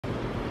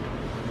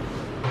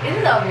Is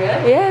it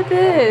obvious? Yeah, it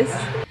is.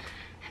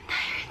 I'm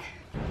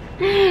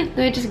tired.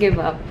 No, I just give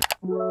up.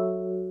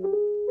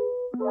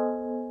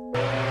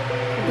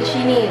 The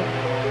Cheeni.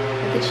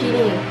 The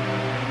Cheeni.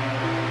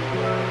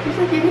 She's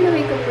like, you're gonna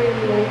wake up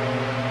early.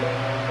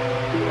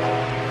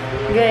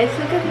 Guys,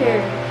 look at her.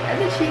 At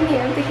the Cheeni,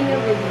 I'm taking a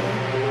video.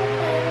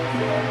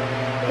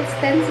 It's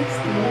 10:16.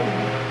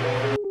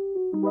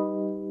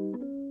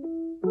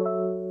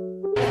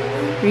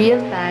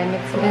 Real time,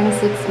 it's been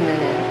 6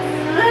 minutes.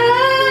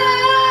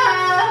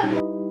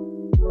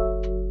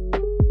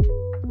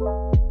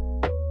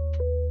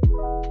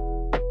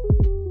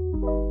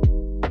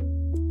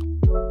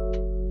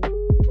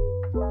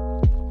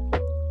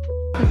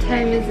 What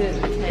time is it?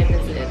 What time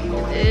is it?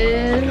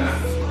 It is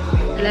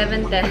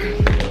 11:10.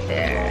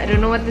 There. I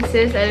don't know what this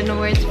is. I don't know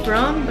where it's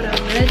from, but I'm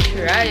gonna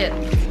try it.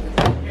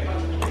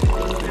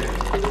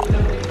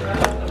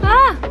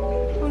 Ah!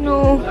 Oh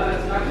no.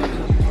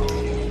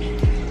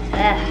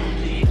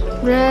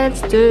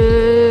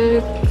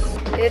 Breadsticks.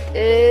 It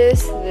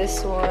is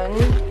this one.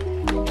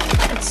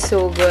 It's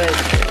so good.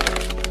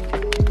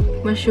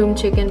 Mushroom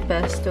chicken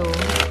pesto.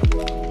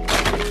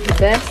 The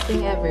best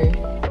thing ever.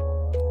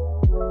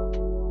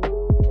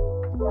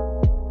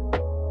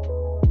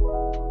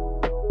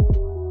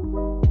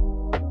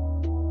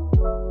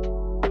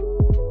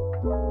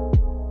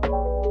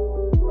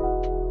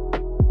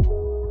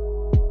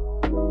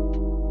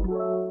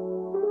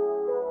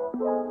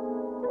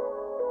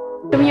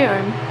 From your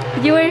arm.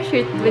 Did you wear a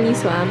shirt when you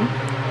swam?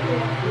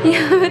 Yeah. You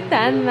have a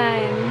tan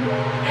man.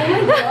 Oh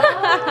my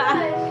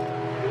gosh!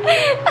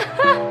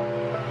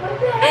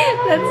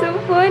 That's so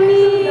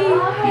funny.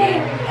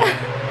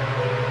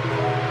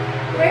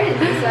 Where is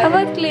this one? How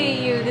about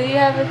Clay? Do you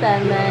have a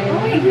tan man? Oh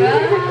my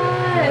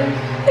gosh!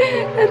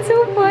 That's so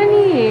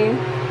funny.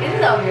 Is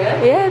it obvious?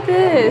 Yeah, it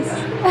is.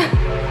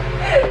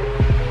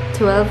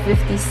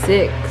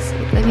 12:56.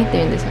 Let me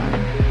turn this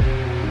on.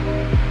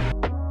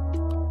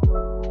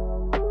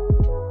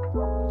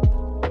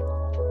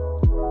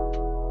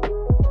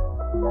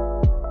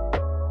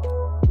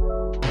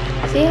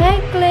 Say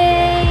hi,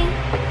 Clay!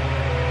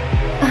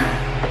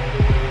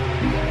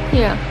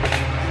 Yeah.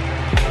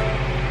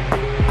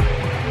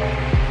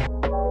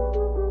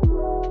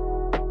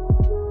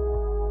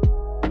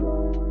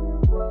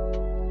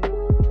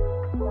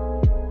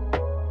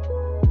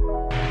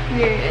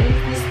 Here is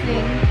this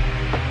thing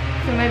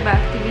for my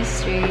back to be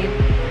straight.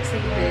 Looks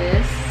like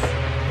this.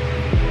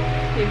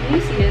 Here, can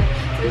you see it?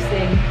 It's this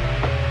thing.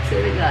 So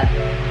we got.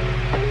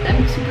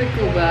 I'm super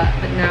kuba,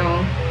 but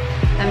now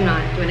I'm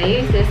not. When I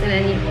use this, and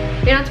then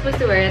you're not supposed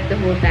to wear it the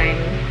whole time.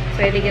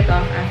 So I take it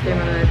off after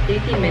about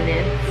 30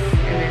 minutes,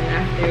 and then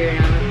after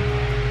around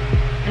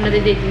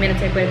another 30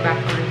 minutes, I put it back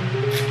on.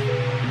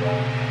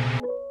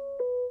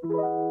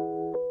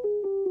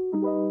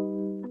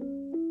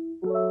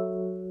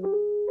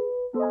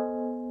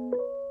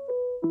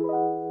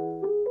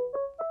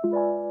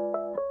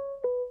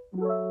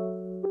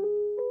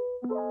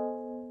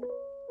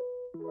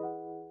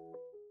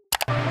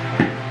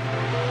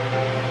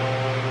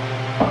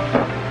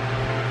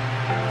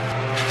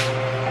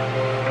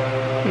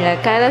 Yeah,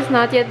 Kyla's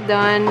not yet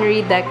done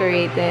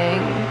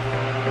redecorating.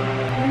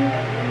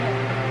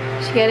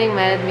 She's getting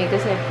mad at me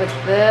because I put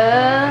the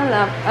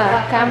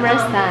camera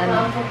stand.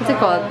 What's it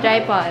called?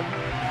 Tripod.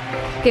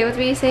 Okay, what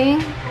were you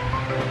saying?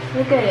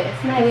 Look at it.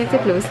 It's nice. I have to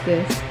close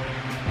this.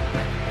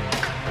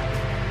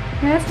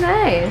 That's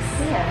nice.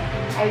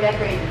 Yeah, I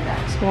decorated that.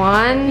 It's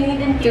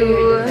 1,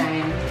 2,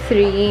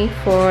 3,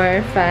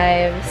 4,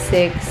 5,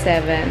 6,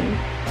 7.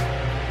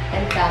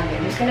 And family.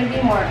 There's gonna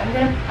be more.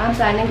 I'm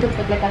planning to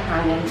put like a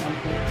hanging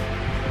something.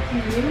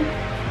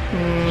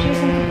 She's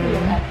something to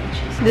look at.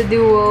 The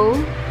duo.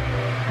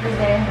 Is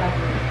there in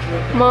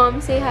Macbook? Mom,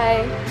 say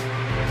hi.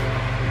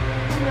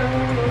 Hello.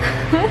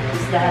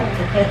 Who's that?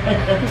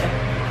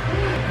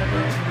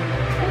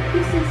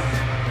 This is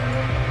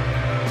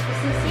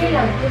here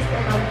lang. Just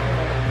a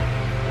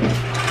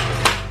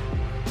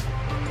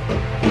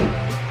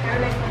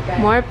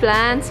More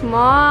plants,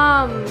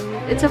 Mom.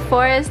 It's a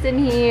forest in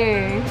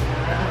here.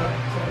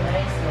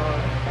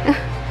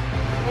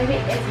 Maybe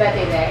it's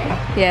better there.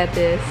 Yeah, it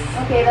is.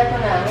 Okay, that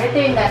one na.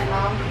 Return that,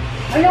 Mom.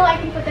 Or no, I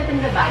can put that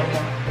in the bag.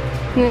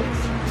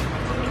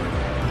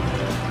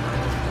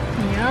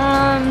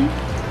 Yum.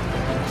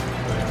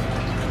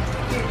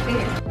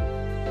 Here.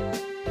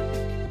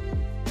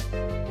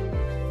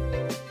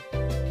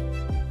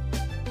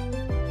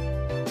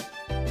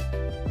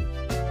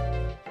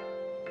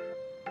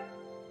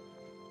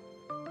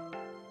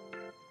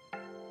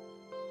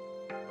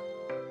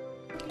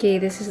 Okay,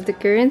 this is the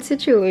current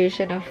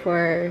situation of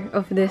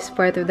this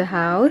part of the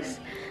house.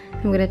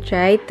 I'm gonna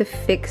try to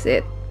fix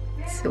it.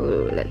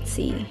 So let's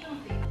see.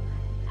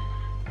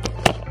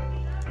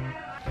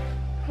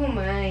 Oh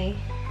my.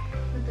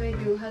 What do I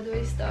do? How do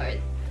I start?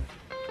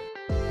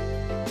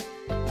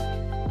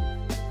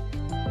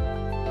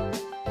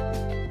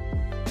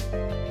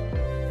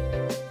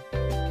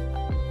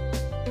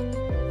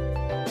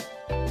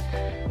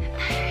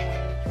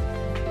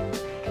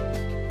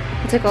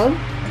 What's it called?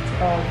 It's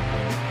called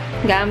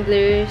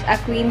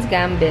Queen's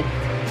Gambit.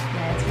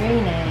 Very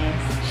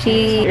nice.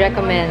 She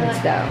recommends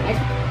daw.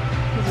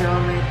 These are all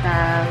my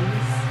tabs.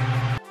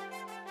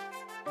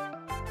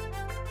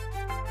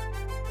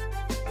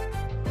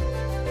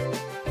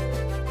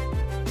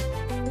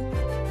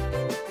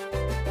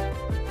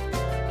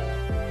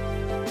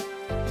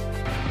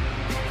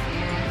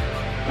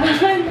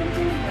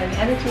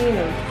 Ano Cheeni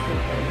knows?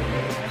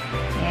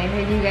 Yeah, I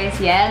heard you guys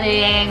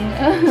yelling.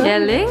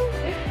 Yelling?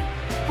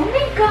 Oh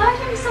my gosh,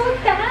 I'm so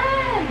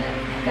tan!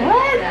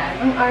 What?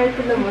 Ang art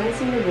ko naman,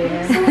 sino ba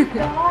yan? So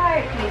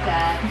dark! Like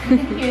that. You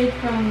can hear it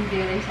from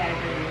the other side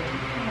of the room.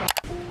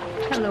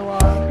 Hello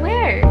all.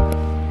 Where?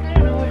 I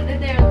don't know, we're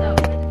there on top.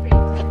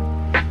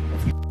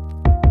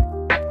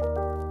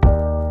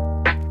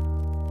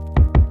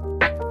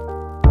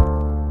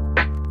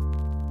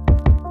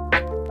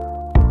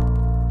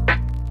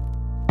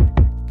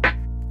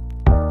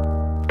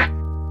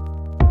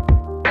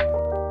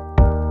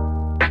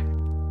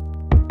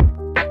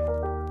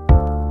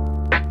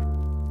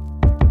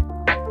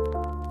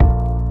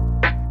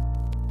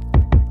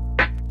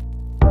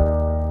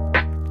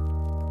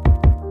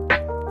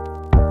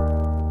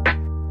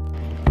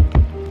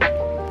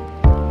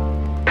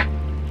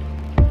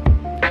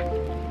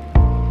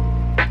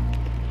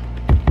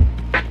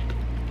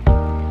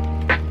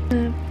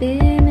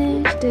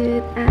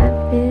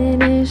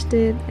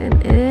 And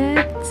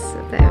it's,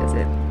 what time is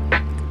it?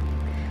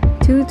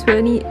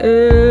 2:28.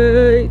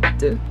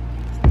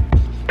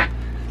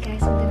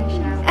 Guys, I'm gonna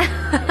shower.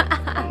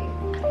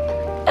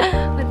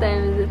 What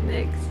time is it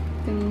next?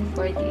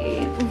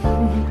 2:48.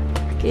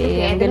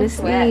 Okay, I'm I gonna don't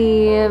sweat.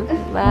 sleep.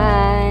 Bye.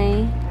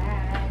 Bye.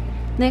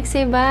 Next,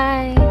 say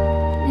bye.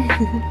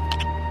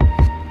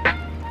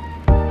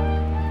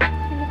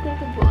 Look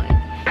like a boy.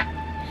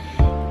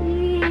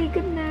 Yay,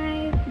 good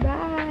night.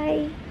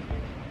 Bye.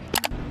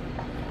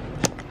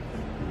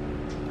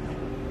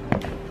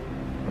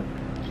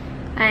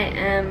 I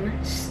am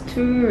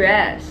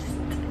stressed.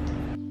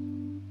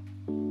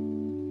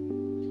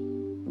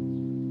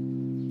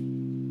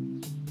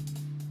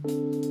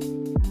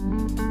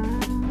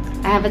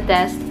 I have a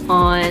test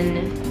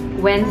on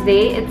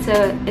Wednesday. It's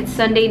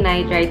Sunday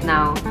night right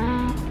now,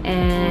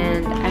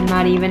 and I'm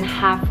not even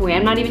halfway.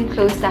 I'm not even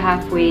close to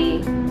halfway.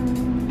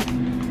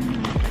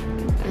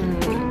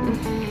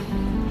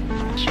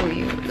 I'll show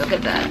you. Look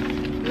at that.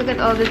 Look at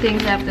all the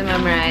things I have to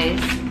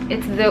memorize.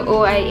 It's the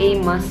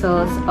OIA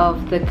muscles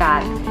of the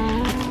cat.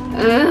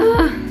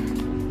 No,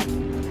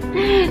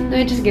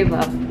 I just give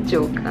up.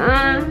 Joke.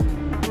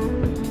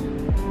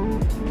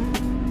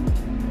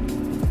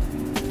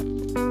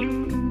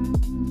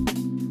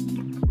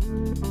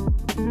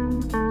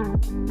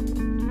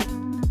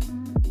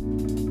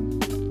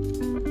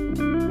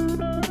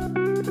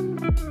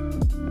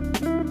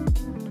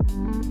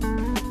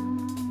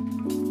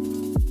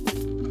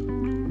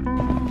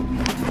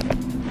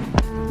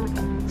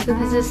 So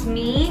this is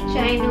me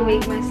trying to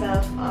wake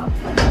myself up.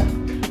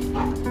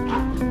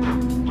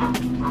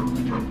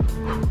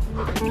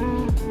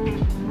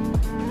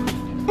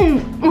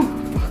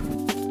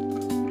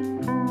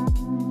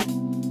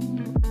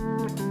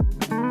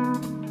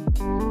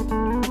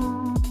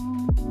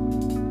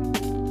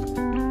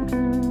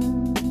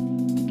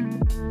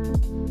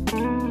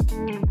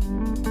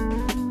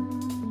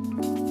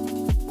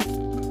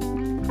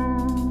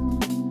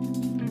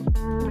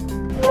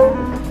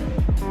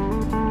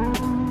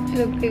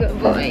 Look, good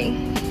boy.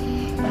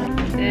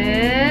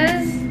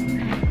 This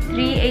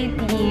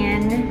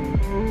 3:18.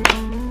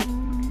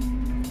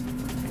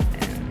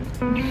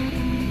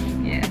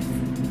 Yes.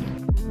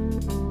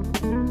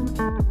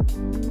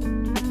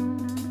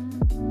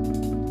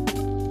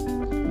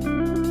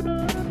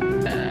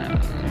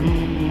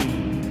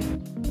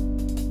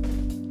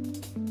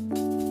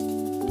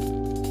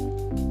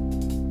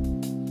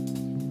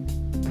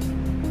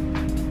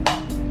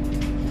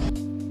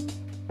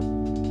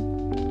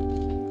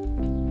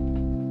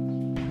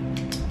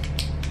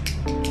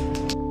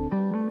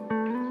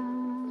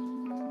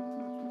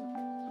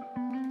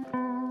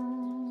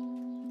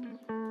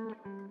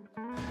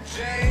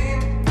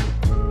 Jane,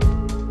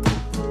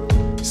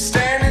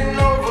 stay